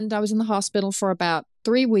And I was in the hospital for about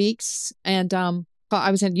 3 weeks. And I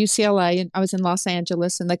was in UCLA and I was in Los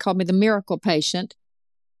Angeles, and they called me the miracle patient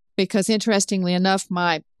because, interestingly enough,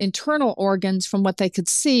 my internal organs, from what they could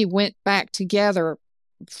see, went back together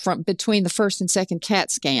from between the first and second CAT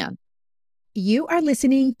scan. You are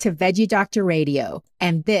listening to Veggie Doctor Radio,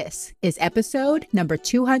 and this is episode number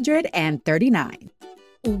 239.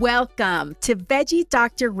 Welcome to Veggie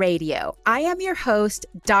Doctor Radio. I am your host,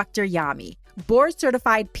 Dr. Yami,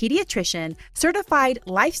 board-certified pediatrician, certified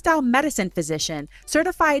lifestyle medicine physician,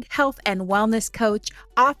 certified health and wellness coach,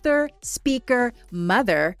 author, speaker,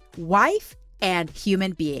 mother, wife, and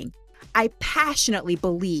human being. I passionately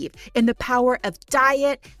believe in the power of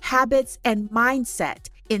diet, habits, and mindset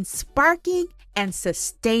in sparking and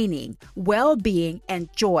sustaining well-being and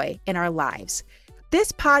joy in our lives.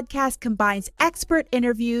 This podcast combines expert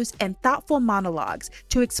interviews and thoughtful monologues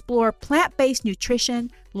to explore plant-based nutrition,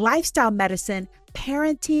 lifestyle medicine,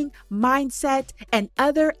 parenting, mindset, and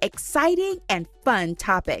other exciting and fun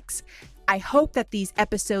topics. I hope that these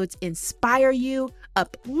episodes inspire you,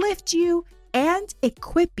 uplift you, and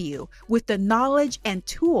equip you with the knowledge and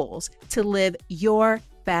tools to live your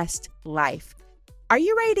best life. Are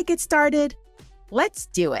you ready to get started? Let's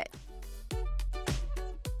do it.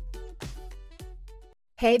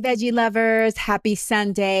 Hey, veggie lovers, happy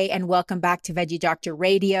Sunday and welcome back to Veggie Doctor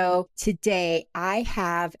Radio. Today, I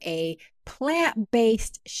have a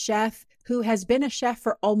plant-based chef who has been a chef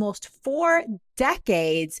for almost 4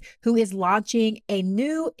 decades, who is launching a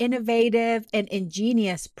new, innovative, and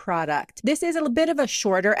ingenious product. This is a bit of a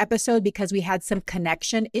shorter episode because we had some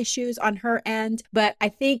connection issues on her end, but I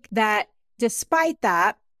think that despite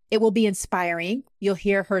that, it will be inspiring. You'll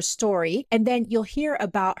hear her story, and then you'll hear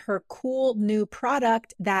about her cool new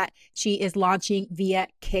product that she is launching via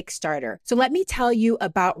Kickstarter. So let me tell you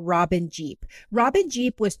about Robin Jeep. Robin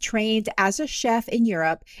Jeep was trained as a chef in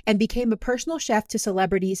Europe and became a personal chef to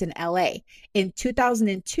celebrities in LA. In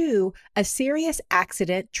 2002, a serious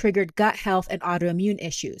accident triggered gut health and autoimmune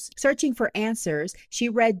issues. Searching for answers, she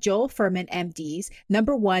read Joel Fuhrman, MD's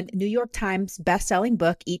 #1 New York Times bestselling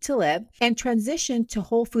book, Eat to Live, and transitioned to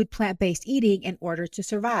whole food plant-based eating in order to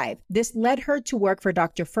survive. This led her to work for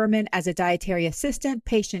Dr. Fuhrman as a dietary assistant,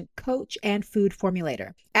 patient coach, and food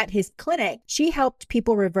formulator. At his clinic, she helped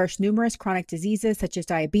people reverse numerous chronic diseases such as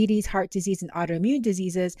diabetes, heart disease, and autoimmune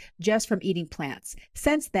diseases just from eating plants.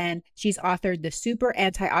 Since then, she's authored the Super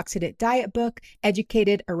Antioxidant Diet book,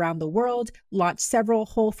 educated around the world, launched several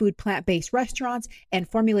whole food plant-based restaurants, and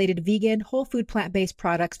formulated vegan, whole food plant-based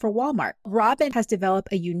products for Walmart. Robin has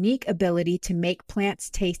developed a unique ability to make plants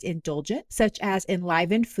taste indulgent, such as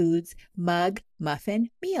enlivened foods, mug muffin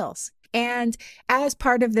meals. And as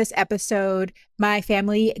part of this episode, my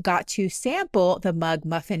family got to sample the mug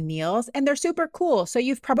muffin meals, and they're super cool. So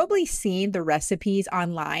you've probably seen the recipes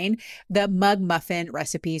online, the mug muffin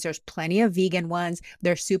recipes. There's plenty of vegan ones.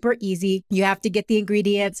 They're super easy. You have to get the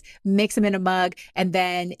ingredients, mix them in a mug, and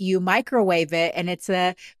then you microwave it. And it's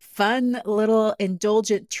a fun little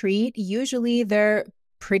indulgent treat. Usually they're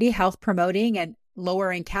pretty health promoting and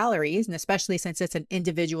lower in calories, and especially since it's an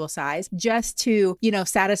individual size, just to,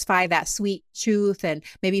 satisfy that sweet tooth and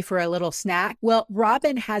maybe for a little snack. Well,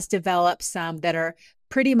 Robin has developed some that are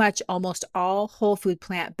pretty much almost all whole food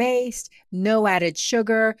plant-based, no added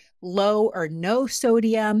sugar, low or no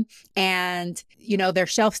sodium, and, they're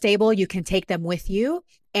shelf stable. You can take them with you.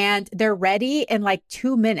 And they're ready in like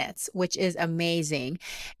 2 minutes, which is amazing.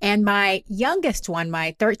 And my youngest one,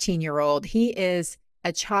 my 13-year-old, he is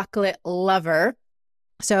a chocolate lover.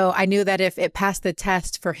 So I knew that if it passed the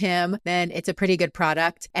test for him, then it's a pretty good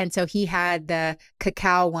product. And so he had the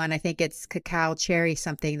cacao one. I think it's cacao cherry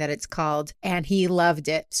something that it's called. And he loved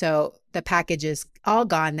it. So the package is all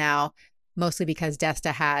gone now, mostly because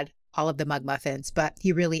Desta had all of the mug muffins, but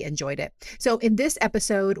he really enjoyed it. So in this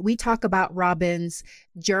episode, we talk about Robin's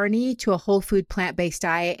journey to a whole food plant-based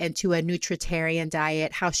diet and to a nutritarian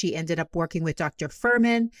diet, how she ended up working with Dr.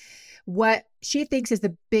 Fuhrman, what she thinks is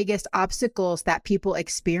the biggest obstacles that people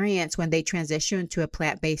experience when they transition to a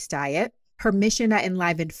plant-based diet, her mission at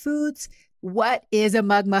Enlivened Foods, what is a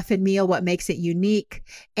mug muffin meal, what makes it unique,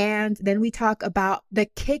 and then we talk about the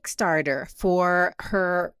Kickstarter for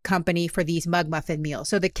her company for these mug muffin meals.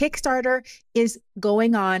 So the Kickstarter is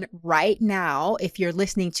going on right now. If you're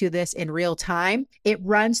listening to this in real time, it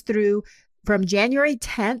runs through from January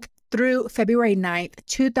 10th through February 9th,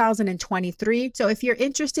 2023. So if you're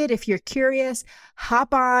interested, if you're curious,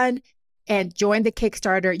 hop on and join the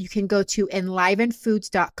Kickstarter. You can go to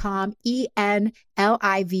enlivenfoods.com,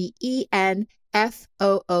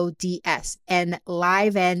 FOODS, and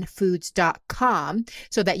livenfoods.com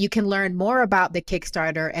so that you can learn more about the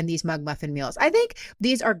Kickstarter and these mug muffin meals. I think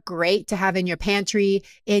these are great to have in your pantry,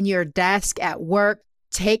 in your desk, at work.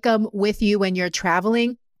 Take them with you when you're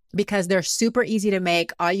traveling because they're super easy to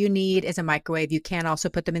make. All you need is a microwave. You can also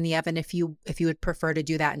put them in the oven if you would prefer to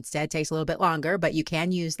do that instead. It takes a little bit longer, but you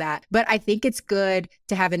can use that. But I think it's good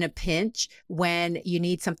to have in a pinch when you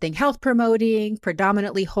need something health promoting,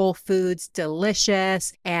 predominantly whole foods,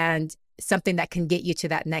 delicious, and something that can get you to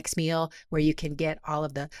that next meal where you can get all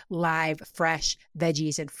of the live, fresh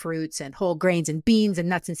veggies and fruits and whole grains and beans and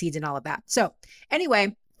nuts and seeds and all of that. So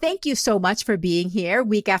anyway, thank you so much for being here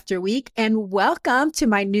week after week, and welcome to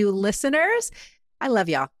my new listeners. I love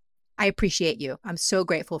y'all. I appreciate you. I'm so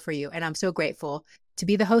grateful for you, and I'm so grateful to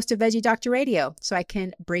be the host of Veggie Doctor Radio so I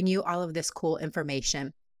can bring you all of this cool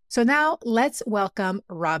information. So now let's welcome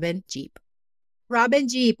Robin Jeep. Robin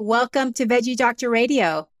Jeep, welcome to Veggie Doctor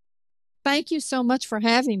Radio. Thank you so much for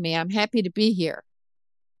having me. I'm happy to be here.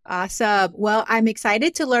 Awesome. Well, I'm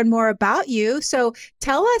excited to learn more about you. So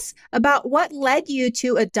tell us about what led you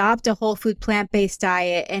to adopt a whole food plant-based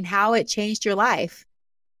diet and how it changed your life.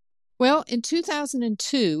 Well, in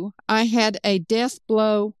 2002, I had a death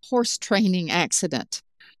blow horse training accident.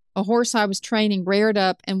 A horse I was training reared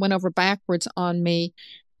up and went over backwards on me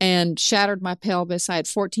and shattered my pelvis. I had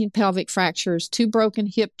 14 pelvic fractures, 2 broken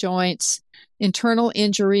hip joints, internal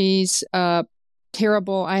injuries,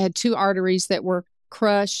 terrible. I had 2 arteries that were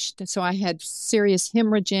crushed. So I had serious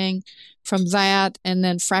hemorrhaging from that, and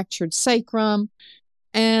then fractured sacrum.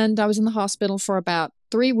 And I was in the hospital for about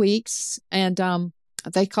 3 weeks. And I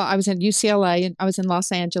was in UCLA and I was in Los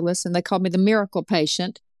Angeles, and they called me the miracle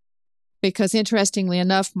patient because, interestingly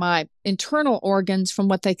enough, my internal organs, from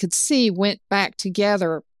what they could see, went back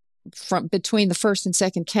together from between the first and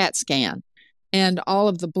second CAT scan. And all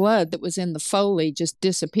of the blood that was in the Foley just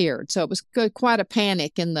disappeared. So it was quite a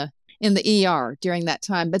panic in the ER during that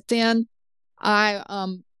time. But then I,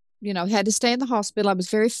 had to stay in the hospital. I was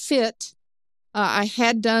very fit. I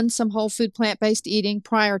had done some whole food plant-based eating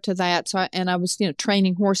prior to that. And I was,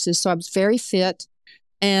 training horses. So I was very fit,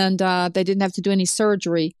 and they didn't have to do any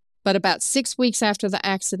surgery. But about 6 weeks after the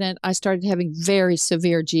accident, I started having very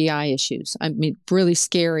severe GI issues. I mean, really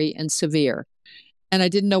scary and severe. And I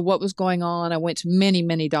didn't know what was going on. I went to many,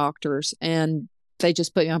 many doctors, and they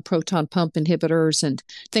just put me on proton pump inhibitors, and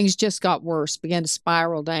things just got worse, began to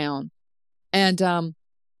spiral down. And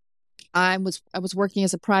I was working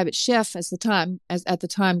as a private chef at the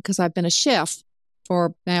time because I've been a chef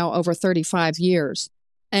for now over 35 years.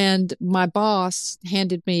 And my boss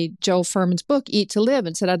handed me Joel Fuhrman's book, Eat to Live,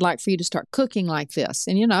 and said, I'd like for you to start cooking like this.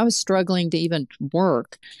 And, I was struggling to even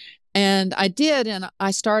work. And I did, and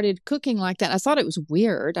I started cooking like that. I thought it was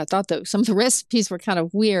weird. I thought that some of the recipes were kind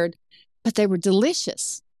of weird, but they were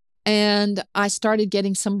delicious. And I started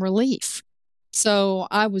getting some relief. So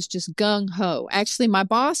I was just gung-ho. Actually, my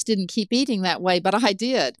boss didn't keep eating that way, but I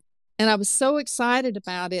did. And I was so excited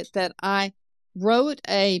about it that I wrote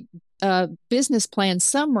a business plan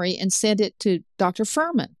summary and sent it to Dr.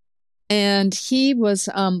 Fuhrman. And he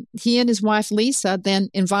and his wife, Lisa, then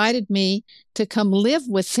invited me to come live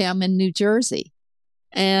with them in New Jersey.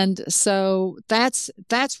 And so that's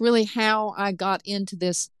really how I got into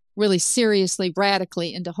this, really seriously,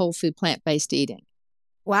 radically into whole food plant-based eating.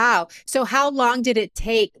 Wow. So how long did it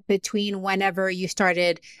take between whenever you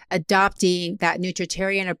started adopting that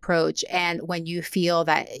nutritarian approach and when you feel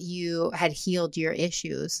that you had healed your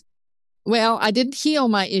issues? Well, I didn't heal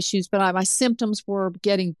my issues, but my symptoms were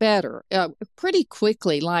getting better pretty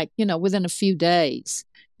quickly, like, within a few days,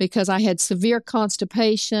 because I had severe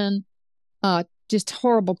constipation, just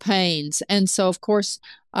horrible pains. And so, of course,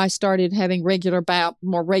 I started having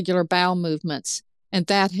more regular bowel movements, and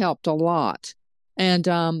that helped a lot. And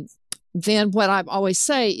then what I always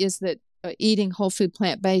say is that eating whole food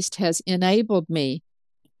plant-based has enabled me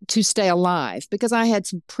to stay alive, because I had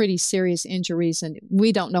some pretty serious injuries, and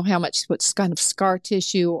we don't know what's kind of scar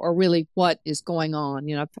tissue or really what is going on.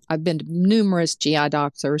 I've been to numerous GI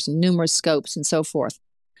doctors and numerous scopes and so forth.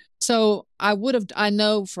 So I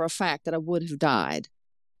know for a fact that I would have died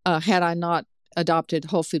had I not adopted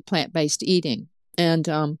whole food plant-based eating. And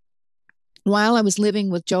while I was living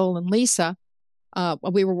with Joel and Lisa,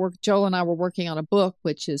 Joel and I were working on a book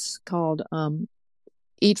which is called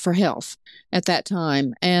Eat for Health at that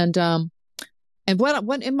time. And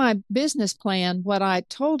what in my business plan, what I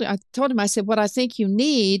told him, I said, what I think you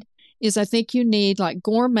need like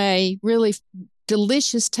gourmet, really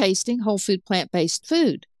delicious tasting whole food plant-based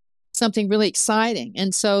food. something really exciting.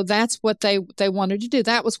 And so that's what they wanted to do.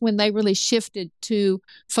 That was when they really shifted to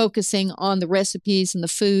focusing on the recipes and the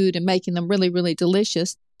food and making them really, really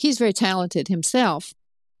delicious. He's very talented himself.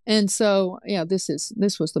 And so, yeah, this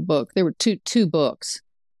was the book. There were two books.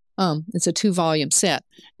 It's a 2-volume set.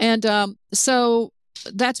 And so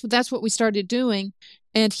that's what we started doing.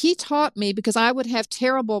 And he taught me, because I would have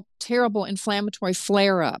terrible, terrible inflammatory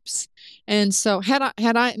flare-ups. And so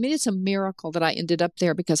I mean, it's a miracle that I ended up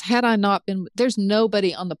there, because had I not been, there's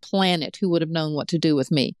nobody on the planet who would have known what to do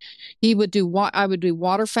with me. I would do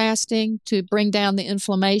water fasting to bring down the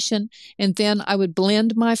inflammation. And then I would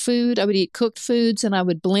blend my food. I would eat cooked foods, and I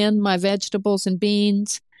would blend my vegetables and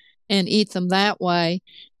beans and eat them that way.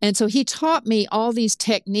 And so he taught me all these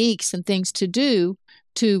techniques and things to do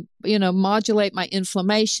to, modulate my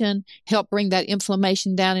inflammation, help bring that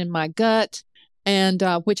inflammation down in my gut, and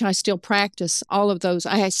which I still practice. All of those,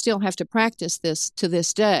 I still have to practice this to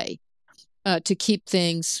this day, to keep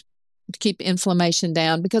inflammation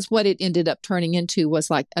down, because what it ended up turning into was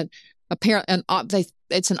like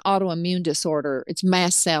it's an autoimmune disorder. It's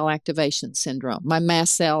mast cell activation syndrome. My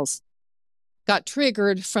mast cells got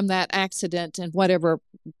triggered from that accident and whatever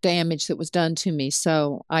damage that was done to me.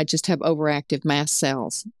 So I just have overactive mast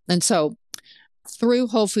cells. And so through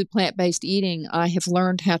whole food plant-based eating, I have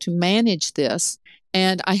learned how to manage this.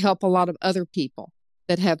 And I help a lot of other people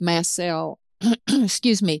that have mast cell,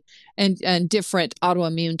 excuse me, and different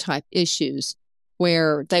autoimmune type issues,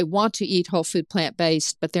 where they want to eat whole food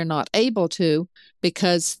plant-based, but they're not able to,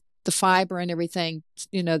 because the fiber and everything,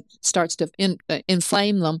 starts to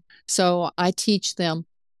inflame them. So I teach them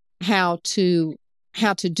how to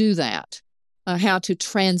do that, how to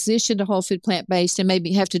transition to whole food plant-based, and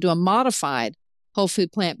maybe have to do a modified whole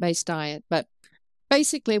food plant-based diet. But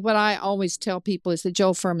basically, what I always tell people is that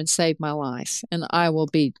Joel Fuhrman saved my life, and I will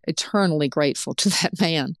be eternally grateful to that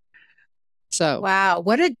man. So, wow,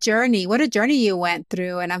 what a journey you went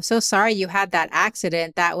through. And I'm so sorry you had that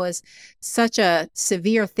accident. That was such a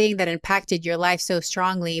severe thing that impacted your life so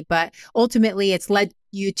strongly, but ultimately it's led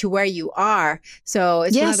you to where you are. So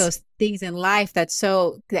it's one of those things in life that's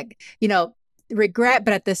so, regret,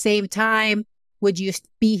 but at the same time, would you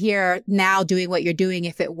be here now doing what you're doing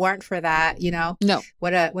if it weren't for that? No.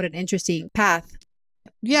 What an interesting path.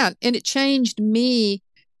 Yeah. And it changed me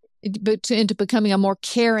into becoming a more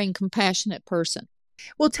caring, compassionate person.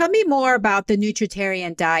 Well, tell me more about the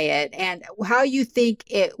nutritarian diet and how you think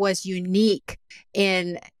it was unique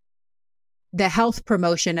in the health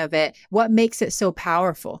promotion of it. What makes it so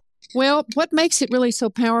powerful? Well, what makes it really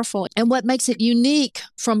so powerful and what makes it unique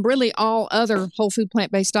from really all other whole food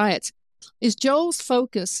plant-based diets is Joel's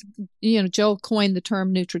focus. Joel coined the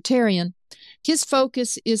term nutritarian. His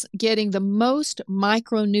focus is getting the most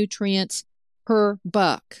micronutrients per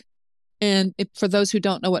buck. And for those who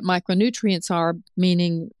don't know what micronutrients are,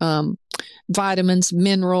 meaning vitamins,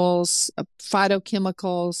 minerals,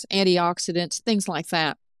 phytochemicals, antioxidants, things like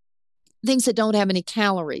that, things that don't have any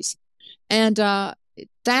calories. And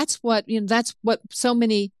that's what so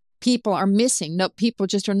many people are missing. No, people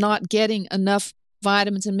just are not getting enough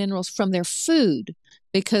vitamins and minerals from their food,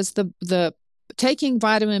 because the taking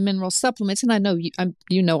vitamin and mineral supplements, and I know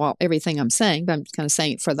you know everything I'm saying, but I'm kind of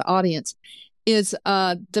saying it for the audience, is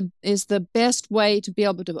the best way to be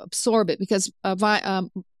able to absorb it, because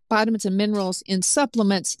vitamins and minerals in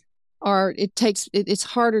supplements it's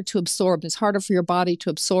harder to absorb. It's harder for your body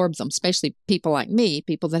to absorb them, especially people like me,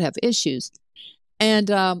 people that have issues. And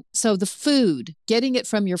so the food, getting it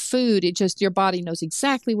from your food, your body knows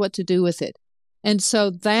exactly what to do with it. And so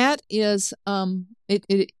that is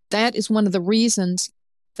that is one of the reasons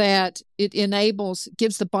that it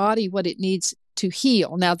gives the body what it needs to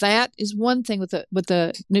heal. Now, that is one thing with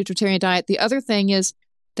the nutritarian diet. The other thing is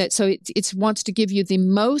that it wants to give you the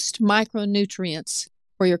most micronutrients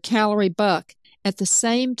for your calorie buck at the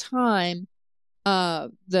same time,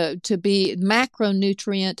 to be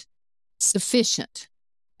macronutrient sufficient,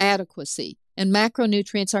 adequacy. And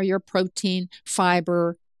macronutrients are your protein,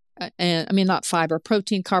 fiber,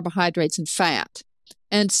 protein, carbohydrates, and fat.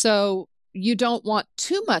 And so you don't want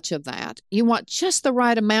too much of that. You want just the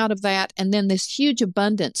right amount of that, and then this huge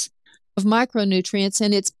abundance of micronutrients.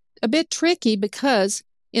 And it's a bit tricky, because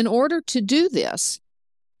in order to do this,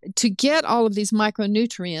 to get all of these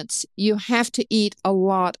micronutrients, you have to eat a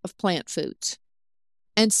lot of plant foods.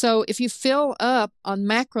 And so if you fill up on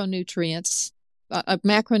macronutrients,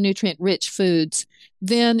 macronutrient-rich foods,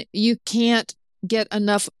 then you can't get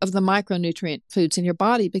enough of the micronutrient foods in your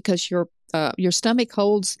body, because your stomach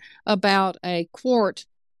holds about a quart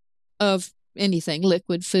of anything,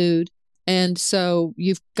 liquid food. And so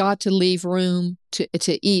you've got to leave room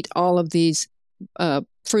to eat all of these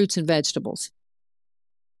fruits and vegetables.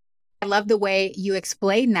 I love the way you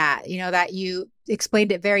explain that, that you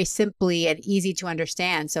explained it very simply and easy to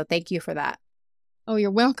understand. So thank you for that. Oh, you're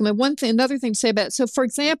welcome. And another thing to say about it. So, for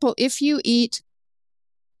example, if you eat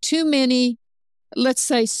too many, let's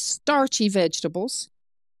say, starchy vegetables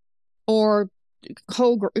or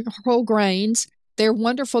whole grains, they're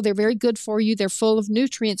wonderful. They're very good for you. They're full of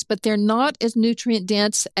nutrients, but they're not as nutrient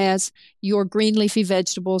dense as your green leafy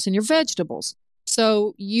vegetables and your vegetables.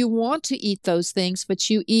 So you want to eat those things, but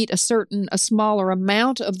you eat a smaller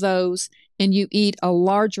amount of those, and you eat a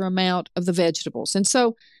larger amount of the vegetables. And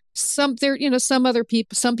so some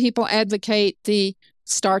people advocate the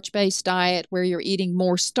starch-based diet where you're eating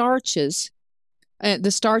more starches,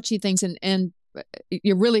 the starchy things, and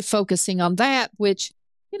you're really focusing on that, which,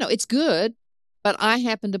 it's good, but I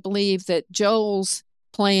happen to believe that Joel's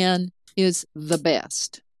plan is the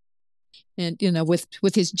best. And,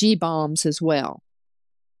 with his G bombs as well.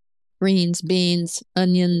 Greens, beans,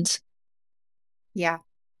 onions. Yeah.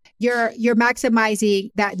 You're maximizing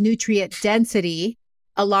that nutrient density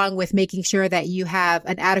along with making sure that you have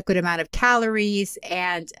an adequate amount of calories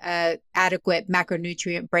and adequate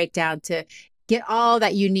macronutrient breakdown to get all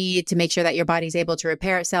that you need to make sure that your body's able to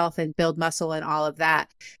repair itself and build muscle and all of that.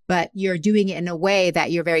 But you're doing it in a way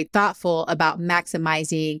that you're very thoughtful about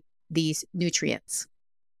maximizing these nutrients.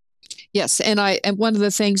 Yes, and one of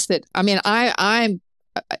the things that I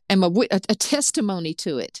am a testimony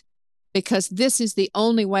to it, because this is the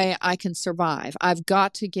only way I can survive. I've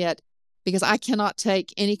got to because I cannot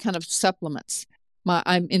take any kind of supplements.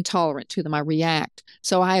 I'm intolerant to them. I react.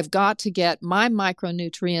 So I have got to get my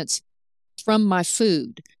micronutrients from my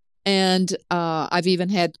food, and I've even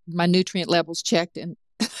had my nutrient levels checked, and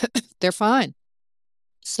they're fine.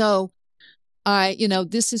 So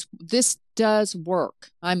this does work.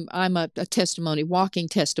 I'm a testimony, walking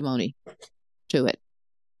testimony to it.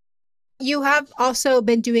 You have also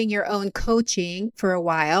been doing your own coaching for a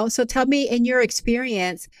while. So tell me, in your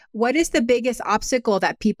experience, what is the biggest obstacle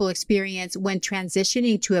that people experience when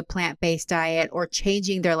transitioning to a plant-based diet or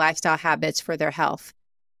changing their lifestyle habits for their health?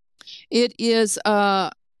 It is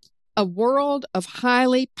a world of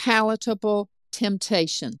highly palatable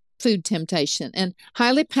temptation, food temptation. And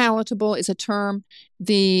highly palatable is a term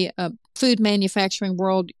the food manufacturing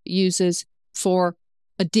world uses for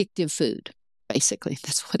addictive food. Basically,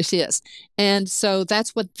 that's what it is. And so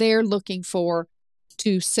that's what they're looking for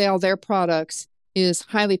to sell their products, is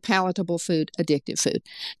highly palatable food, addictive food.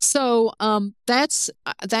 So that's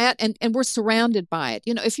that. And we're surrounded by it.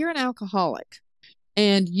 If you're an alcoholic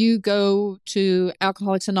and you go to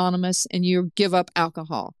Alcoholics Anonymous and you give up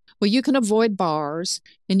alcohol, well, you can avoid bars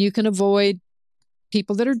and you can avoid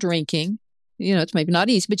people that are drinking. It's maybe not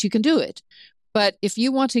easy, but you can do it. But if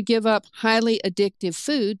you want to give up highly addictive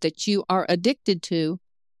food that you are addicted to,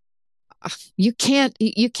 you can't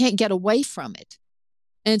get away from it.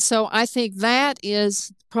 And so I think that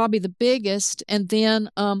is probably the biggest. And then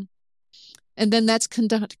that's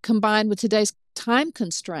combined with today's time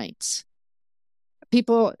constraints. A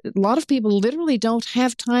lot of people literally don't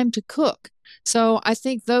have time to cook. So I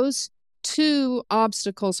think those two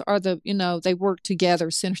obstacles are they work together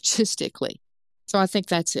synergistically. So I think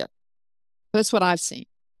that's it. That's what I've seen.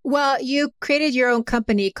 Well, you created your own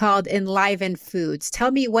company called Enliven Foods.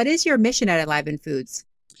 Tell me, what is your mission at Enliven Foods?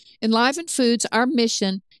 Enliven Foods, our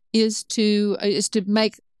mission is to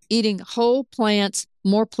make eating whole plants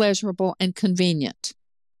more pleasurable and convenient.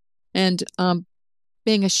 And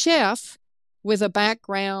being a chef with a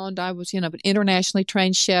background, I was, an internationally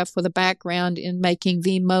trained chef with a background in making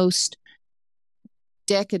the most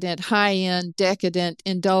decadent, high-end, decadent,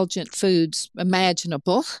 indulgent foods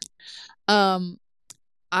imaginable. I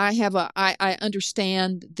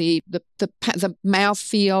understand the mouth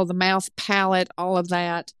feel, the mouth palate, all of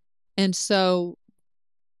that. And so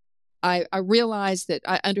I realize that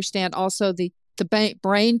I understand also the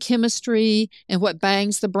brain chemistry and what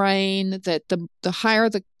bangs the brain, that the higher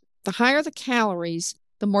the calories,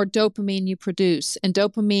 the more dopamine you produce. And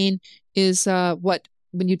dopamine is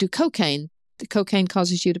when you do cocaine, the cocaine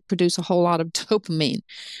causes you to produce a whole lot of dopamine.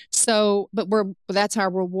 So, but that's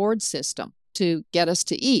our reward system to get us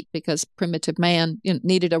to eat, because primitive man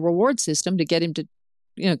needed a reward system to get him to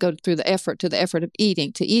go through the effort of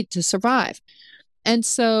eating, to eat, to survive. And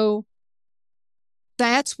so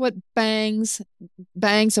that's what bangs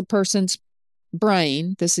a person's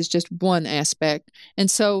brain. This is just one aspect.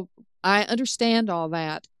 And so I understand all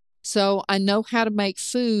that. So I know how to make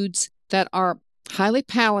foods that are highly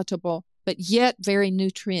palatable, but yet very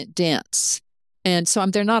nutrient dense. And so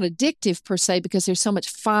they're not addictive per se because there's so much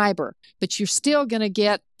fiber, but you're still going to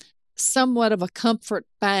get somewhat of a comfort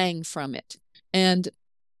bang from it. And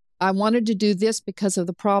I wanted to do this because of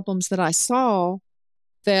the problems that I saw,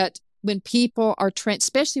 that when people are,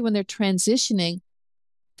 especially when they're transitioning,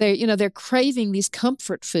 they're craving these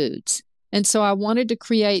comfort foods. And so I wanted to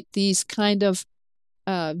create these kind of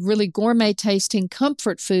really gourmet tasting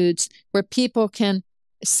comfort foods where people can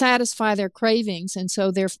satisfy their cravings. And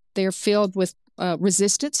so they're filled with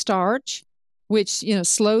resistant starch, which,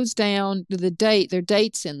 slows down their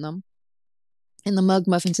dates in them, in the mug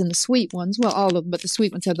muffins and the sweet ones. Well, all of them, but the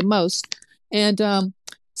sweet ones have the most. And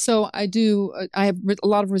so I have a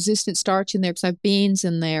lot of resistant starch in there because I have beans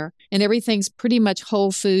in there, and everything's pretty much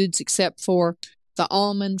whole foods except for the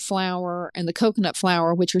almond flour and the coconut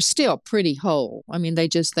flour, which are still pretty whole. I mean,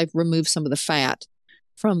 they've removed some of the fat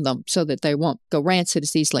from them so that they won't go rancid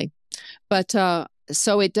as easily. But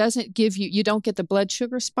so it doesn't you don't get the blood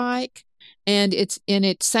sugar spike, and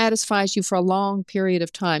it satisfies you for a long period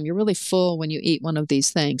of time. You're really full when you eat one of these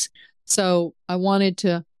things. So I wanted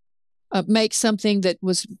to make something that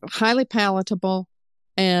was highly palatable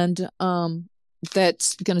and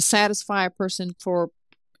that's going to satisfy a person for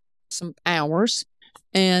some hours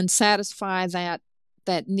and satisfy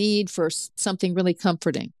that need for something really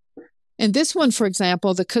comforting. And this one, for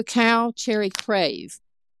example, the Cacao Cherry Crave.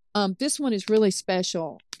 This one is really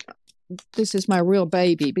special. This is my real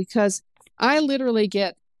baby because I literally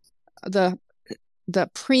get the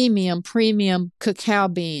premium cacao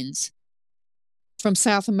beans from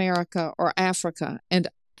South America or Africa, and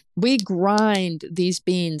we grind these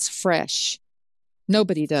beans fresh.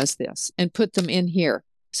 Nobody does this, and put them in here.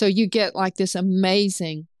 So you get like this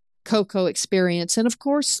amazing cocoa experience. And of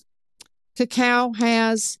course, cacao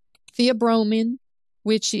has theobromine,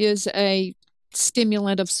 which is a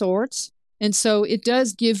stimulant of sorts. And so it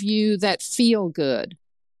does give you that feel good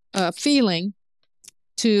feeling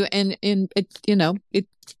and it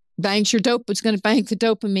bangs your dope. It's going to bank the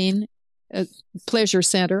dopamine pleasure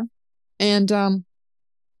center. And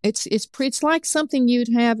it's like something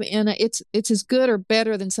you'd have it's as good or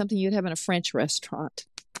better than something you'd have in a French restaurant.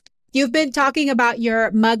 You've been talking about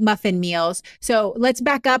your mug muffin meals. So let's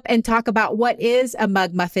back up and talk about what is a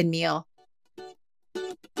mug muffin meal.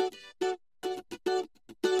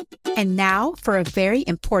 And now for a very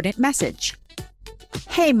important message.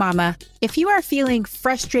 Hey, Mama, if you are feeling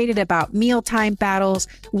frustrated about mealtime battles,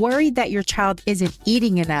 worried that your child isn't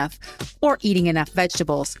eating enough or eating enough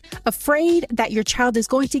vegetables, afraid that your child is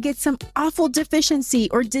going to get some awful deficiency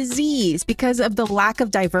or disease because of the lack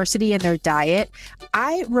of diversity in their diet,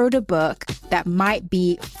 I wrote a book that might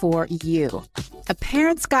be for you. A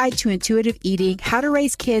Parent's Guide to Intuitive Eating, How to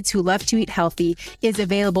Raise Kids Who Love to Eat Healthy is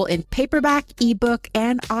available in paperback, ebook,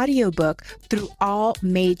 and audiobook through all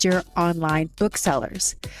major online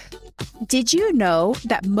booksellers. Did you know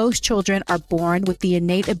that most children are born with the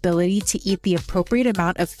innate ability to eat the appropriate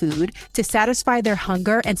amount of food to satisfy their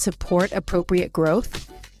hunger and support appropriate growth?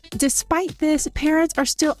 Despite this, parents are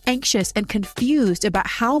still anxious and confused about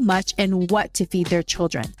how much and what to feed their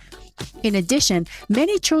children. In addition,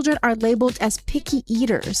 many children are labeled as picky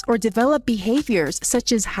eaters or develop behaviors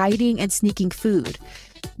such as hiding and sneaking food.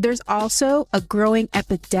 There's also a growing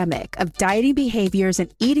epidemic of dieting behaviors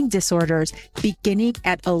and eating disorders beginning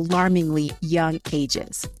at alarmingly young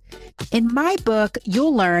ages. In my book,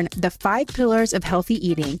 you'll learn the 5 pillars of healthy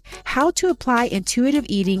eating, how to apply intuitive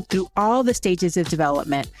eating through all the stages of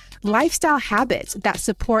development, lifestyle habits that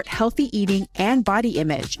support healthy eating and body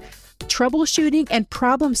image, troubleshooting and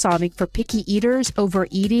problem solving for picky eaters,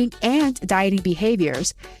 overeating, and dieting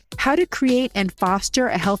behaviors, how to create and foster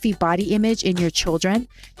a healthy body image in your children,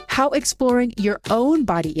 how exploring your own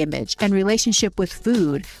body image and relationship with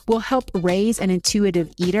food will help raise an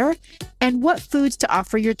intuitive eater, and what foods to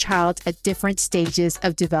offer your child at different stages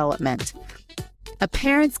of development. A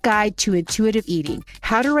Parent's Guide to Intuitive Eating,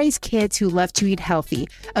 How to Raise Kids Who Love to Eat Healthy,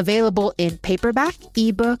 available in paperback,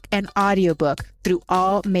 ebook, and audiobook through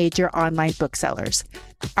all major online booksellers.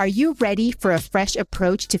 Are you ready for a fresh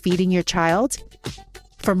approach to feeding your child?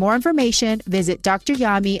 For more information, visit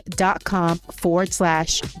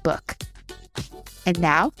dryami.com/book. And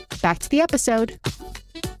now, back to the episode.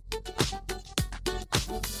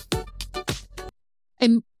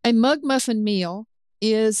 A mug muffin meal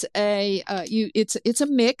is it's a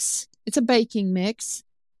mix. It's a baking mix,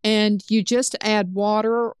 and you just add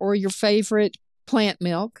water or your favorite plant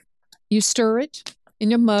milk. You stir it in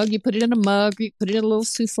your mug. You put it in a mug. You put it in a little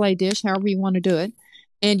souffle dish, however you want to do it,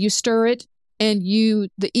 and you stir it. And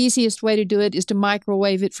the easiest way to do it is to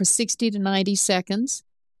microwave it for 60 to 90 seconds,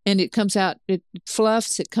 and it comes out. It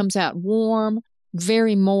fluffs. It comes out warm,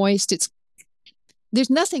 very moist. There's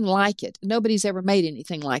nothing like it. Nobody's ever made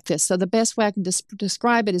anything like this. So the best way I can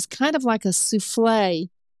describe it is kind of like a souffle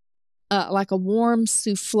like a warm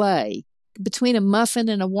souffle, between a muffin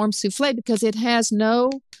and a warm souffle, because it has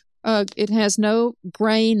no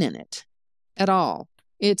grain in it at all.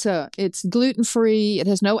 It's gluten free. It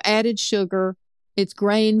has no added sugar. It's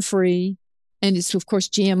grain free, and it's of course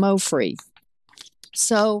GMO free.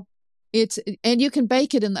 So and you can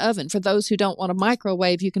bake it in the oven. For those who don't want a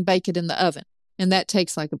microwave, you can bake it in the oven, and that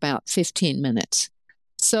takes like about 15 minutes.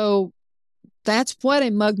 So that's what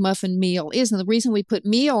a mug muffin meal is. And the reason we put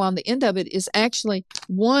meal on the end of it is actually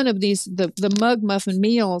one of the mug muffin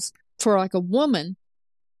meals for like a woman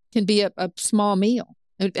can be a small meal,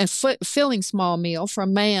 a filling small meal. For a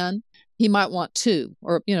man, he might want two,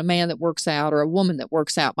 or, a man that works out or a woman that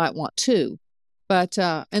works out might want two. But,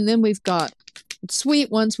 and then we've got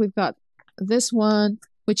sweet ones. We've got this one,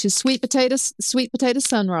 which is sweet potato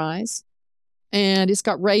sunrise, and it's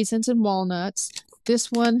got raisins and walnuts.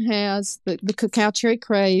 This one has the cacao cherry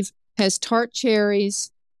crave, has tart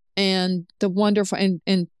cherries and the wonderful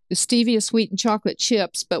and stevia sweetened chocolate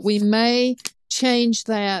chips. But we may change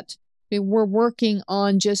that. We're working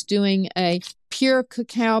on just doing a pure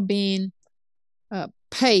cacao bean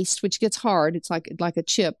paste, which gets hard. It's like a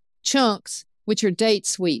chip, chunks, which are date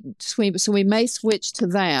sweetened. So we may switch to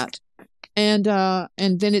that. And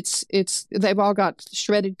then they've all got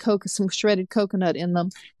some shredded coconut in them.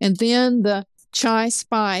 And then the chai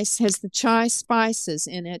spice has the chai spices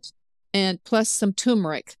in it, and plus some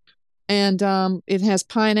turmeric. And it has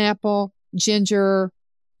pineapple, ginger,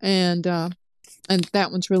 and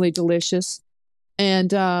that one's really delicious.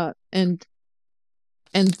 And then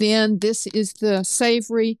this is the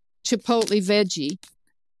savory chipotle veggie,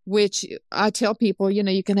 which I tell people,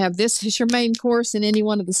 you can have this as your main course and any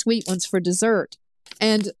one of the sweet ones for dessert.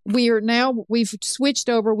 And we've switched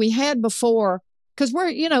over. We had before, because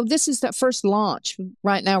this is that first launch.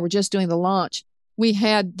 Right now, we're just doing the launch. We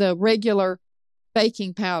had the regular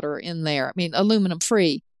baking powder in there. I mean, aluminum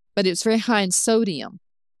free, but it's very high in sodium.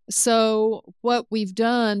 So what we've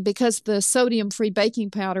done, because the sodium-free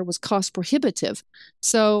baking powder was cost prohibitive,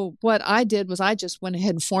 so what I did was I just went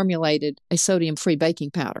ahead and formulated a sodium-free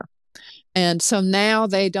baking powder. And so now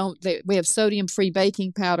we have sodium-free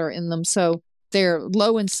baking powder in them, so they're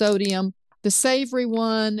low in sodium. The savory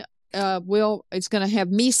one it's going to have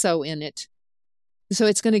miso in it. So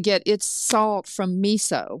it's going to get its salt from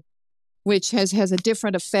miso, which has a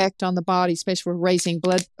different effect on the body, especially for raising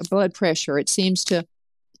blood pressure. It seems to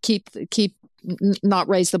not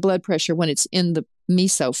raise the blood pressure when it's in the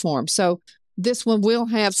miso form. So this one will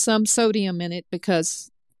have some sodium in it because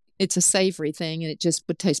it's a savory thing, and it just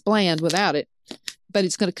would taste bland without it. But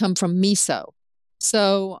it's going to come from miso.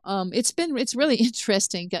 So it's really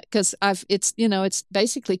interesting because it's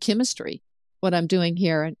basically chemistry what I'm doing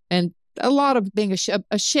here, and a lot of being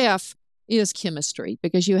a chef is chemistry,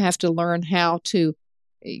 because you have to learn how to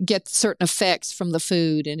get certain effects from the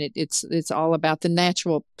food, and it's all about the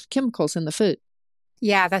natural chemicals in the food.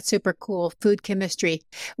 Yeah, that's super cool. Food chemistry.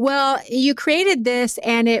 Well, you created this,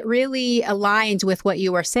 and it really aligns with what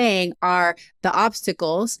you were saying are the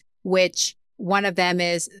obstacles, which one of them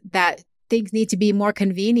is that things need to be more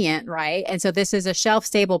convenient, right? And so this is a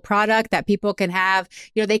shelf-stable product that people can have.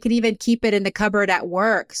 They can even keep it in the cupboard at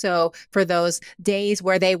work. So for those days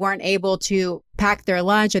where they weren't able to pack their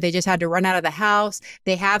lunch, or they just had to run out of the house,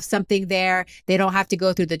 they have something there. They don't have to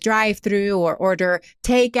go through the drive-through or order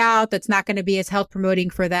takeout. That's not going to be as health promoting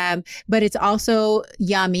for them, but it's also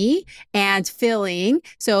yummy and filling,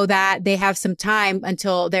 so that they have some time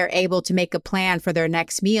until they're able to make a plan for their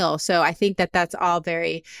next meal. So I think that that's all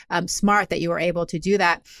very smart that you were able to do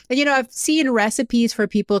that. And, I've seen recipes for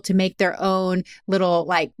people to make their own little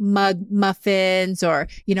like mug muffins, or,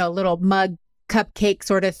 little mug cupcake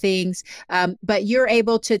sort of things. But you're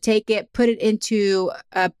able to take it, put it into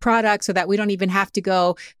a product so that we don't even have to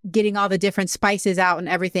go getting all the different spices out and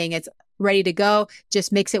everything. It's ready to go.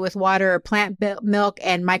 Just mix it with water or plant milk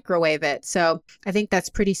and microwave it. So I think that's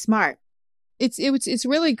pretty smart. It's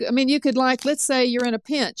really good. I mean, you could, like, let's say you're in a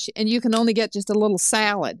pinch and you can only get just a little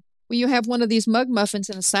salad. Well, you have one of these mug muffins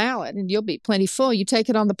in a salad and you'll be plenty full. You take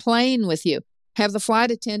it on the plane with you, have the flight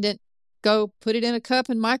attendant go put it in a cup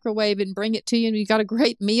and microwave it and bring it to you, and you got a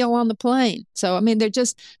great meal on the plane. So, I mean, there are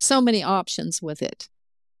just so many options with it.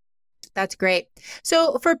 That's great.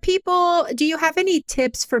 So for people, do you have any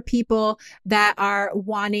tips for people that are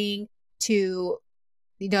wanting to,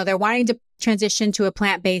 they're wanting to transition to a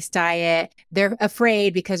plant-based diet? They're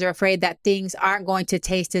afraid because they're afraid that things aren't going to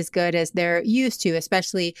taste as good as they're used to,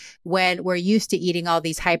 especially when we're used to eating all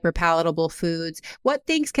these hyper palatable foods. What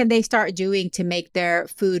things can they start doing to make their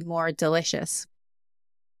food more delicious?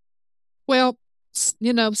 Well,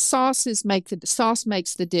 sauce makes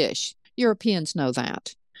the dish. Europeans know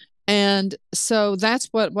that. And so that's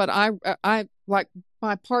what I like.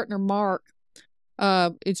 My partner Mark,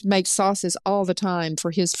 it makes sauces all the time for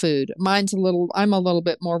his food. I'm a little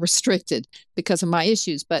bit more restricted because of my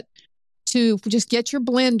issues, but to just get your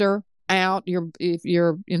blender out, if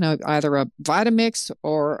you're, either a Vitamix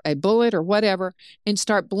or a Bullet or whatever, and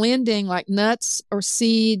start blending like nuts or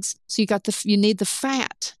seeds. So you need the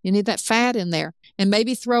fat. You need that fat in there, and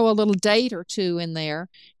maybe throw a little date or two in there,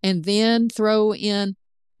 and then throw in.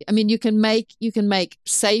 I mean, you can make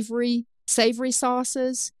savory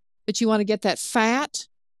sauces, but you want to get that fat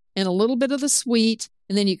and a little bit of the sweet,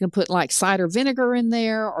 and then you can put like cider vinegar in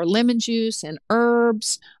there or lemon juice and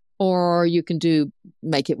herbs, or you can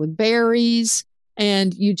make it with berries,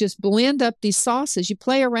 and you just blend up these sauces. You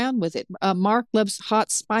play around with it. Mark loves hot,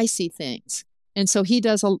 spicy things, and so he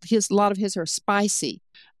does a lot of his are spicy.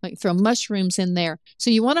 Like throw mushrooms in there. So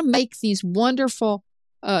you want to make these wonderful,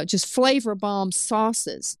 just flavor bomb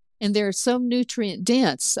sauces, and they're so nutrient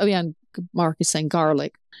dense. Oh yeah, and Mark is saying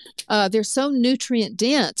garlic. They're so nutrient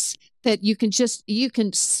dense that you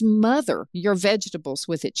can smother your vegetables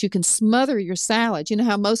with it. You can smother your salad. You know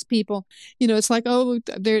how most people, it's like, oh,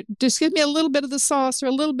 just give me a little bit of the sauce or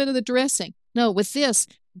a little bit of the dressing. No, with this,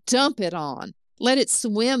 dump it on. Let it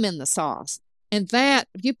swim in the sauce. And that,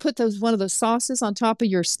 you put one of those sauces on top of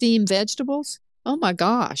your steamed vegetables. Oh my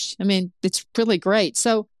gosh. I mean, it's really great.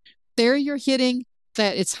 So there you're hitting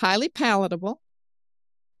that it's highly palatable.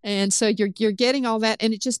 And so you're getting all that,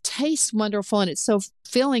 and it just tastes wonderful, and it's so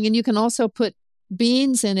filling. And you can also put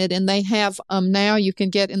beans in it, and they have now you can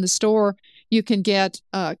get in the store, you can get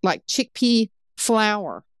like chickpea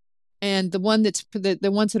flour, and the ones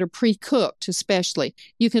that are pre-cooked, especially,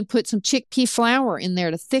 you can put some chickpea flour in there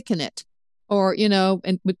to thicken it, or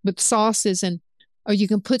and with sauces, or you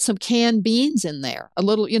can put some canned beans in there, a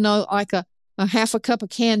little, like a half a cup of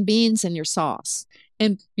canned beans in your sauce.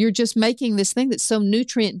 And you're just making this thing that's so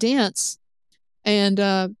nutrient dense.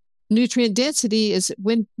 And nutrient density is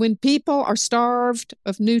when people are starved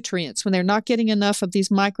of nutrients, when they're not getting enough of these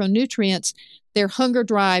micronutrients, their hunger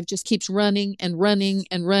drive just keeps running and running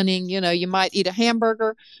and running. You might eat a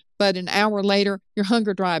hamburger, but an hour later, your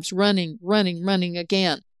hunger drive's running, running, running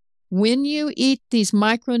again. When you eat these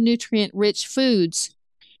micronutrient-rich foods,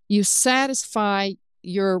 you satisfy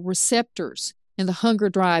your receptors, and the hunger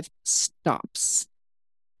drive stops.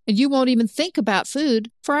 And you won't even think about food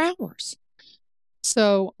for hours.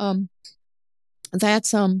 So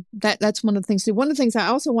that's one of the things. One of the things I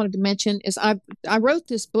also wanted to mention is I wrote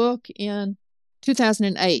this book in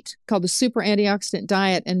 2008 called The Super Antioxidant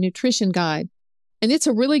Diet and Nutrition Guide. And it's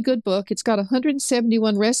a really good book. It's got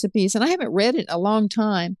 171 recipes, and I haven't read it in a long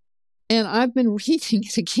time. And I've been reading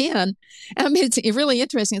it again. I mean, it's really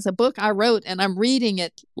interesting. It's a book I wrote, and I'm reading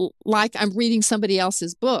it like I'm reading somebody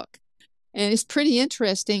else's book. And it's pretty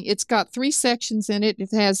interesting. It's got 3 sections in it.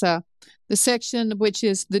 It has the section which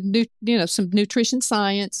is some nutrition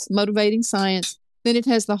science, motivating science. Then it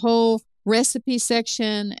has the whole recipe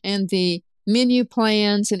section and the menu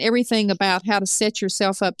plans and everything about how to set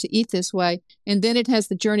yourself up to eat this way. And then it has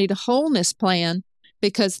the journey to wholeness plan,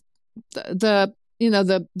 because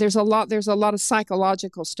there's a lot of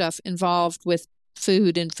psychological stuff involved with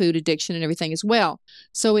food and food addiction and everything as well.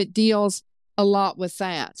 So it deals a lot with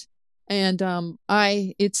that. And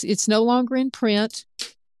it's no longer in print,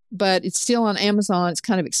 but it's still on Amazon. It's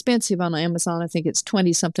kind of expensive on Amazon. I think it's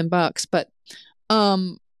 20 something bucks. But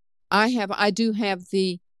I do have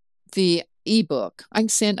the ebook. I can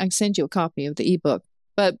send you a copy of the ebook.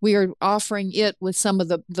 But we are offering it with some of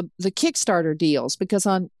the Kickstarter deals, because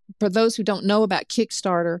for those who don't know about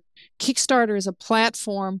Kickstarter is a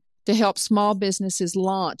platform to help small businesses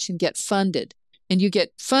launch and get funded. And you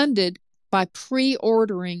get funded by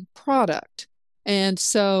pre-ordering product. And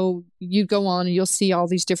so you go on and you'll see all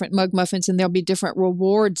these different mug muffins, and there'll be different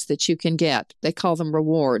rewards that you can get. They call them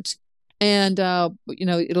rewards. And,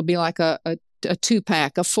 it'll be like a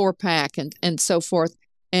 2-pack, a 4-pack, and so forth.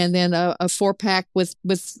 And then a 4-pack with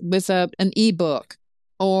an ebook,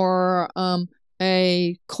 or a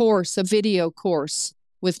video course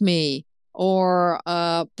with me, or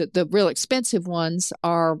the real expensive ones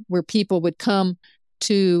are where people would come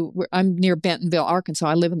I'm near Bentonville, Arkansas.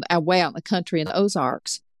 I live way out in the country in the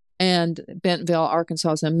Ozarks, and Bentonville,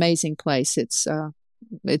 Arkansas is an amazing place. It's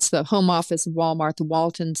the home office of Walmart. The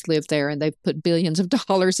Waltons live there, and they've put billions of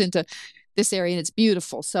dollars into this area, and it's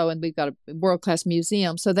beautiful. And we've got a world-class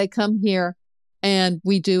museum. So they come here, and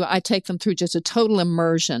I take them through just a total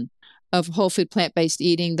immersion of whole food plant-based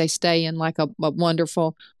eating. They stay in like a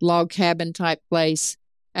wonderful log cabin type place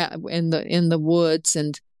in the woods,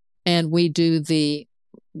 and we do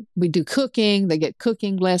cooking. They get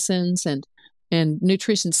cooking lessons, and and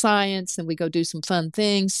nutrition science, and we go do some fun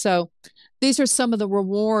things. So these are some of the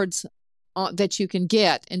rewards that you can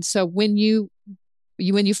get. And so when you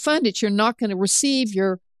fund it, you're not going to receive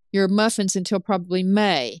your muffins until probably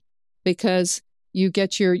May, because you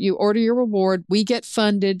order your reward. We get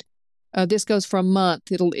funded. This goes for a month.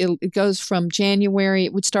 It goes from January.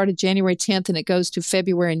 It would start at January 10th and it goes to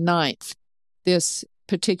February 9th. This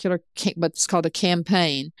particular what's called a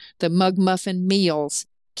campaign, the Mug Muffin Meals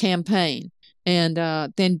campaign. And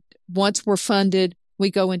then once we're funded,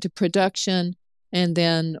 we go into production. And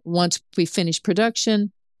then once we finish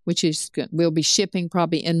production, which is we'll be shipping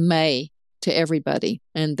probably in May to everybody,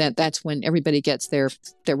 and that's when everybody gets their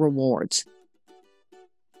rewards.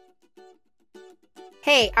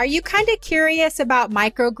 Hey, are you kind of curious about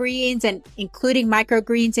microgreens and including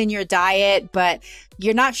microgreens in your diet, but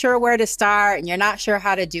you're not sure where to start and you're not sure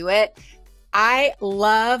how to do it? I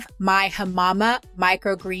love my Hamama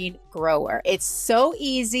microgreen grower. It's so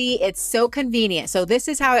easy. It's so convenient. So this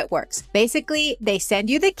is how it works. Basically, they send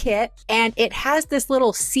you the kit and it has this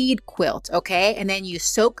little seed quilt, okay? And then you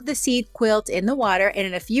soak the seed quilt in the water, and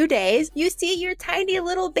in a few days, you see your tiny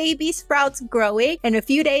little baby sprouts growing. And a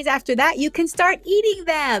few days after that, you can start eating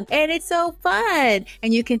them. And it's so fun.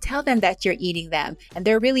 And you can tell them that you're eating them. And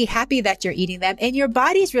they're really happy that you're eating them. And your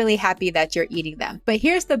body's really happy that you're eating them. But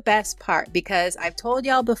here's the best part, because I've told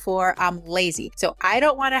y'all before, I'm lazy. So I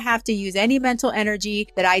don't want to have to use any mental energy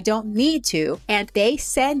that I don't need to. And they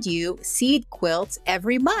send you seed quilts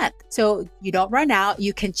every month. So you don't run out.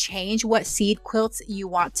 You can change what seed quilts you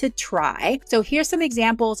want to try. So here's some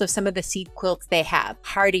examples of some of the seed quilts they have: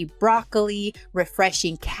 hearty broccoli,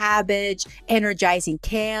 refreshing cabbage, energizing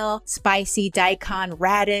kale, spicy daikon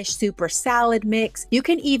radish, super salad mix. You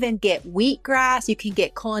can even get wheatgrass. You can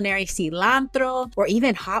get culinary cilantro, or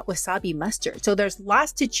even hot wasabi mustard. So there's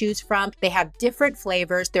lots to choose from. They have different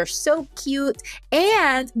flavors. They're so cute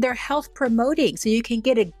and they're health promoting. So you can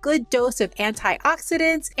get a good dose of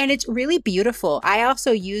antioxidants, and it's really beautiful. I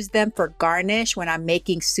also use them for garnish when I'm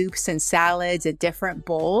making soups and salads and different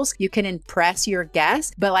bowls. You can impress your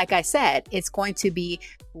guests, but like I said, it's going to be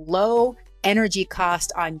low energy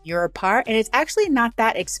cost on your part, and it's actually not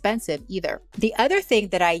that expensive either. The other thing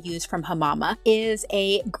that I use from Hamama is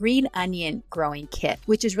a green onion growing kit,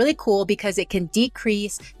 which is really cool because it can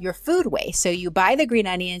decrease your food waste. So you buy the green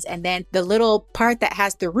onions, and then the little part that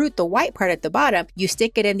has the root, the white part at the bottom, you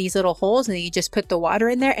stick it in these little holes, and then you just put the water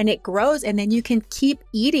in there and it grows, and then you can keep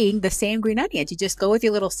eating the same green onions. You just go with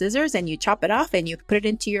your little scissors and you chop it off and you put it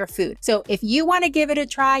into your food. So if you want to give it a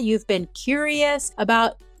try, you've been curious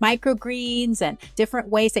about microgreens and different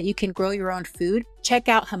ways that you can grow your own food, check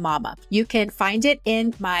out Hamama. You can find it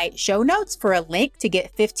in my show notes for a link to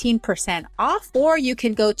get 15% off, or you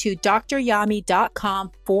can go to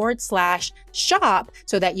DrYami.com/shop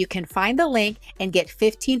so that you can find the link and get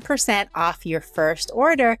 15% off your first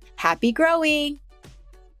order. Happy growing!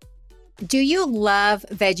 Do you love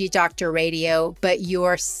Veggie Doctor Radio, but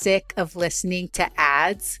you're sick of listening to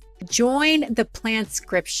ads? Join the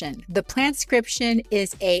Planscription. The Planscription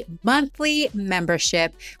is a monthly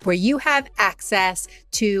membership where you have access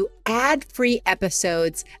to ad-free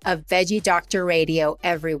episodes of Veggie Doctor Radio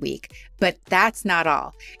every week. But that's not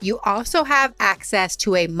all. You also have access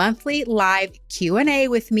to a monthly live Q&A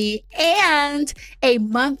with me and a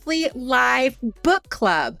monthly live book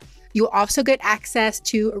club. You'll also get access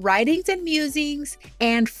to writings and musings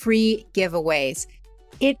and free giveaways.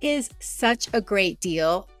 It is such a great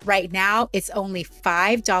deal. Right now, it's only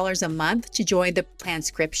 $5 a month to join the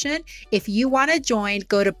Planscription. If you want to join,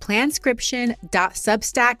 go to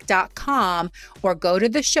planscription.substack.com or go to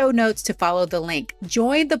the show notes to follow the link.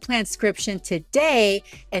 Join the Planscription today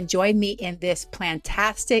and join me in this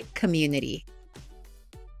plantastic community.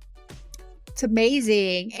 It's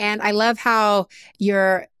amazing. And I love how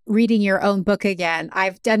you're reading your own book again.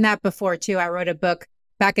 I've done that before too. I wrote a book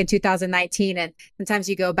back in 2019. And sometimes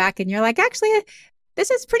you go back and you're like, actually,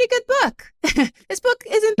 this is a pretty good book. This book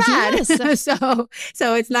isn't bad. Yes. So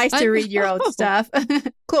it's nice to read your own stuff.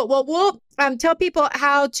 Cool. Well, we'll tell people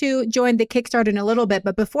how to join the Kickstarter in a little bit.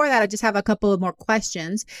 But before that, I just have a couple of more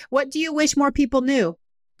questions. What do you wish more people knew?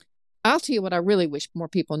 I'll tell you what I really wish more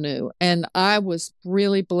people knew. And I was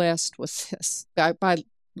really blessed with this by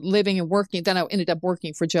living and working. Then I ended up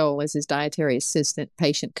working for Joel as his dietary assistant,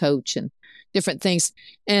 patient coach, and different things.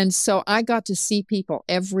 And so I got to see people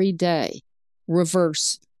every day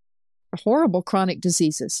reverse horrible chronic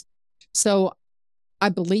diseases. So I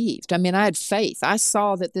believed. I mean, I had faith. I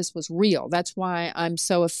saw that this was real. That's why I'm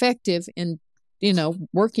so effective in,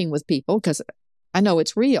 working with people, because I know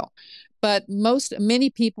it's real. But many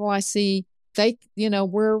people I see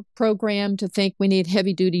we're programmed to think we need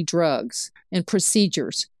heavy duty drugs and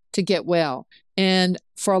procedures to get well. And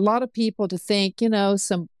for a lot of people to think,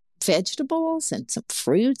 some vegetables and some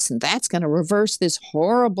fruits, and that's going to reverse this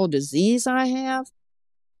horrible disease I have.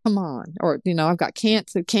 Come on. Or, I've got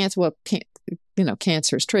cancer. Well,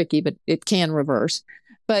 cancer is tricky, but it can reverse.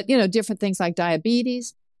 But, different things like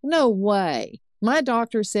diabetes. No way. My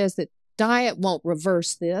doctor says that diet won't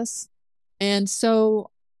reverse this. And so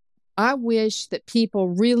I wish that people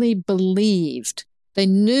really believed, they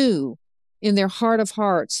knew in their heart of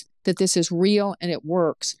hearts that this is real and it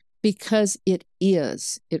works, because it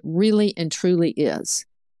is. It really and truly is.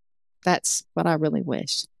 That's what I really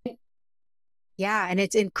wish. Yeah, and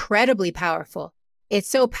it's incredibly powerful. It's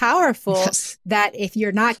so powerful Yes. that if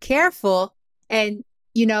you're not careful and,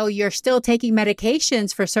 you're still taking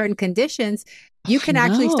medications for certain conditions, you can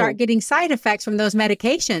actually start getting side effects from those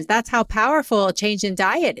medications. That's how powerful a change in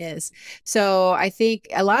diet is. So I think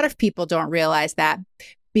a lot of people don't realize that,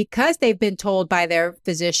 because they've been told by their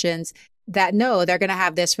physicians that no, they're going to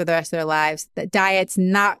have this for the rest of their lives, that diet's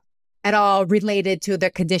not at all related to the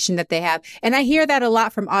condition that they have. And I hear that a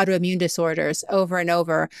lot from autoimmune disorders over and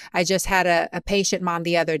over. I just had a patient mom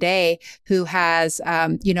the other day who has,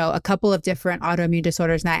 a couple of different autoimmune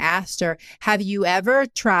disorders. And I asked her, have you ever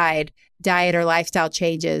tried diet or lifestyle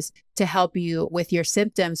changes to help you with your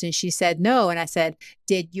symptoms? And she said, no. And I said,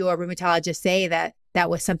 did your rheumatologist say that that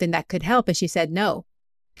was something that could help? And she said, no.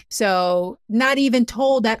 So not even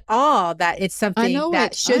told at all that it's something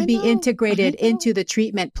that should be integrated into the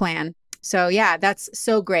treatment plan. So yeah, that's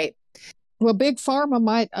so great. Well, big pharma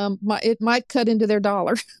might cut into their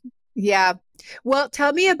dollar. Yeah. Well,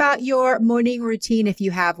 tell me about your morning routine if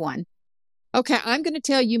you have one. Okay, I'm going to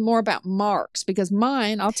tell you more about Mark's, because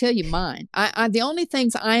I'll tell you mine. The only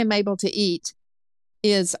things I am able to eat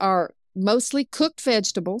are mostly cooked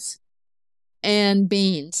vegetables and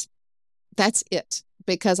beans. That's it.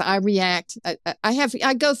 Because I react.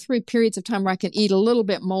 I go through periods of time where I can eat a little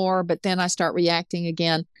bit more, but then I start reacting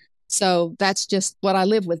again. So that's just what I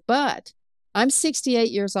live with. But I'm 68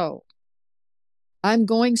 years old. I'm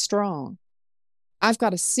going strong. I've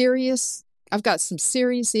got some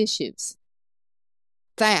serious issues.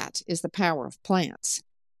 That is the power of plants.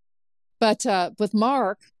 But with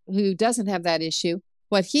Mark, who doesn't have that issue,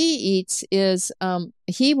 what he eats is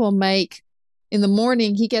he will make. In the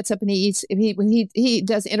morning, he gets up and he eats. He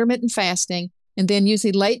does intermittent fasting, and then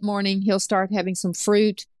usually late morning he'll start having some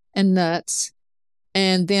fruit and nuts,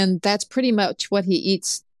 and then that's pretty much what he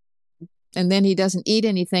eats. And then he doesn't eat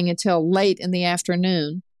anything until late in the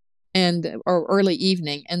afternoon, or early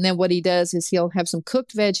evening. And then what he does is he'll have some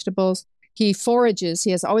cooked vegetables. He forages.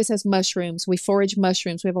 He always has mushrooms. We forage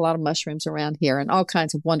mushrooms. We have a lot of mushrooms around here, and all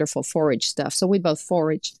kinds of wonderful forage stuff. So we both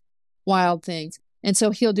forage wild things. And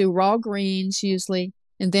so he'll do raw greens usually,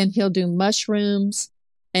 and then he'll do mushrooms,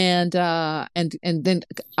 and then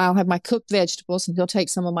I'll have my cooked vegetables, and he'll take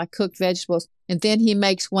some of my cooked vegetables, and then he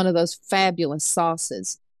makes one of those fabulous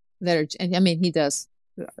sauces and I mean, he does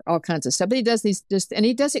all kinds of stuff, but he does these and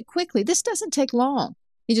he does it quickly. This doesn't take long.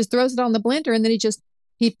 He just throws it on the blender, and then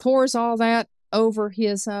he pours all that over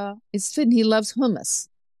his food. And he loves hummus.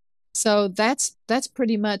 So that's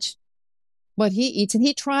pretty much what he eats. And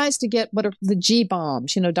he tries to get what are the G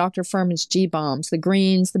bombs, Dr. Furman's G bombs, the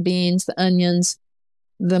greens, the beans, the onions,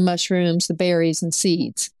 the mushrooms, the berries, and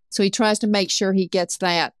seeds. So he tries to make sure he gets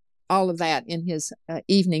all of that in his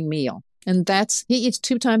evening meal. And he eats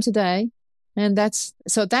 2 times a day. And that's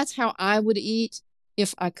how I would eat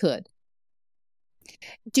if I could.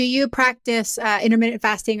 Do you practice intermittent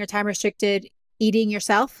fasting or time restricted eating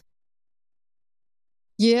yourself?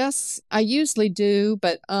 Yes, I usually do,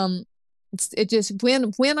 but it just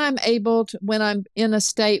when I'm able to, when I'm in a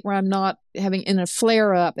state where I'm not having in a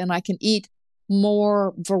flare up and I can eat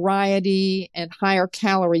more variety and higher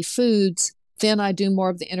calorie foods, then I do more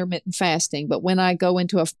of the intermittent fasting. But when I go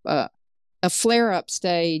into a flare up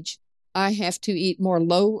stage, I have to eat more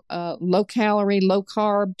low calorie, low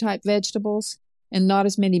carb type vegetables and not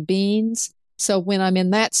as many beans. So when I'm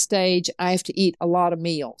in that stage, I have to eat a lot of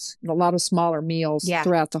meals, a lot of smaller meals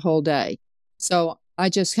throughout the whole day. So I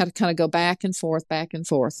just have to kind of go back and forth, back and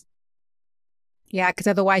forth. Yeah, because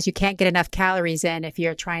otherwise you can't get enough calories in if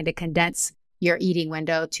you're trying to condense your eating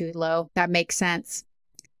window too low. That makes sense.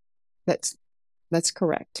 That's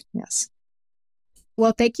correct. Yes.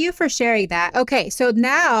 Well, thank you for sharing that. Okay, so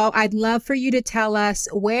now I'd love for you to tell us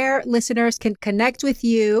where listeners can connect with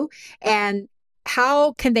you and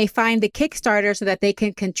how can they find the Kickstarter so that they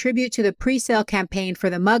can contribute to the pre-sale campaign for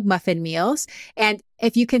the mug muffin meals? And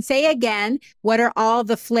if you can say again, what are all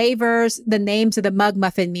the flavors, the names of the mug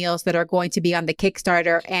muffin meals that are going to be on the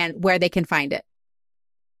Kickstarter and where they can find it?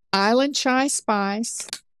 Island Chai Spice,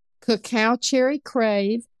 Cacao Cherry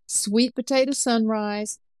Crave, Sweet Potato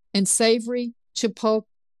Sunrise, and Savory Chipotle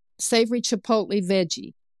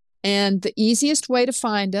Veggie. And the easiest way to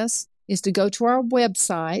find us is to go to our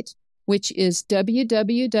website, which is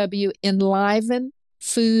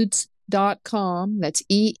www.enlivenfoods.com. That's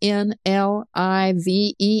ENLIVEN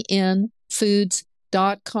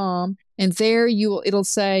foods.com. And there it'll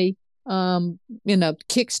say,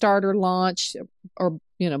 Kickstarter launch, or,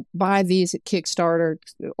 buy these at Kickstarter,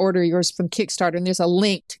 order yours from Kickstarter. And there's a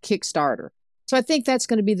link to Kickstarter. So I think that's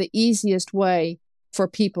going to be the easiest way for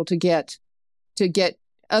people to get.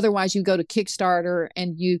 Otherwise, you go to Kickstarter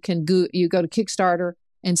and you go to Kickstarter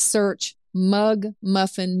and search mug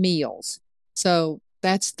muffin meals. So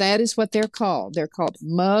that is what they're called. They're called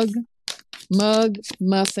mug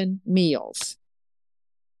muffin meals.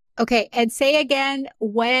 Okay, and say again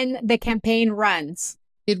when the campaign runs.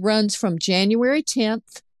 It runs from January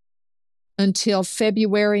 10th until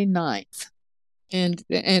February 9th. And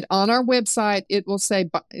on our website, it'll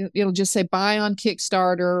just say buy on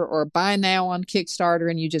Kickstarter or buy now on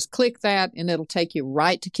Kickstarter, and you just click that and it'll take you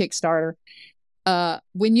right to Kickstarter.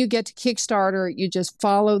 When you get to Kickstarter, you just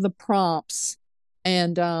follow the prompts,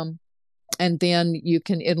 and then you'll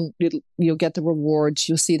get the rewards.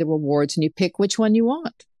 You'll see the rewards, and you pick which one you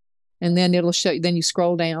want, and then it'll show you. Then you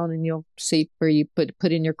scroll down and you'll see where you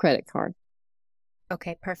put in your credit card.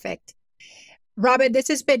 Okay, perfect. Robin, this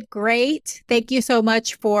has been great. Thank you so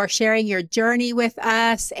much for sharing your journey with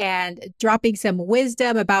us and dropping some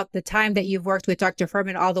wisdom about the time that you've worked with Dr.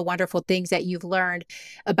 Fuhrman, all the wonderful things that you've learned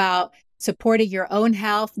about supporting your own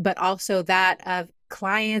health, but also that of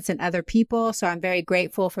clients and other people. So I'm very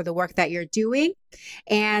grateful for the work that you're doing.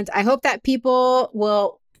 And I hope that people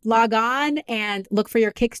will log on and look for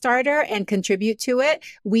your Kickstarter and contribute to it.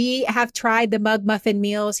 We have tried the mug muffin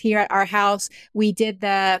meals here at our house. We did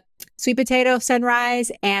the sweet potato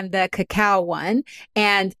sunrise and the cacao one.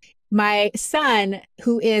 And my son,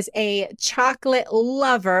 who is a chocolate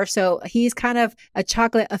lover, so he's kind of a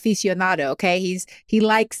chocolate aficionado, okay? He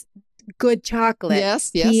likes good chocolate. Yes.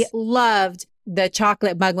 He loved the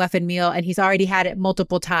chocolate mug muffin meal, and he's already had it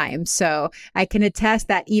multiple times. So I can attest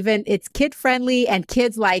that even it's kid friendly and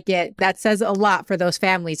kids like it. That says a lot for those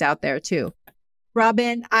families out there too.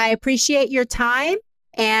 Robin, I appreciate your time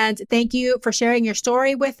and thank you for sharing your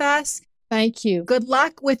story with us. Thank you. Good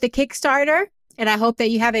luck with the Kickstarter, and I hope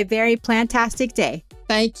that you have a very plantastic day.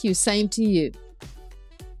 Thank you. Same to you.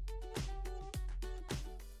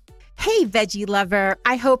 Hey, veggie lover,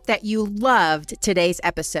 I hope that you loved today's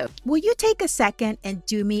episode. Will you take a second and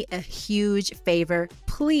do me a huge favor?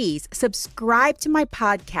 Please subscribe to my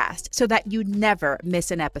podcast so that you never miss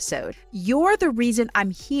an episode. You're the reason I'm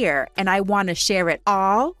here, and I want to share it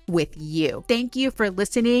all with you. Thank you for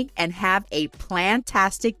listening and have a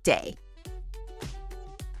plantastic day.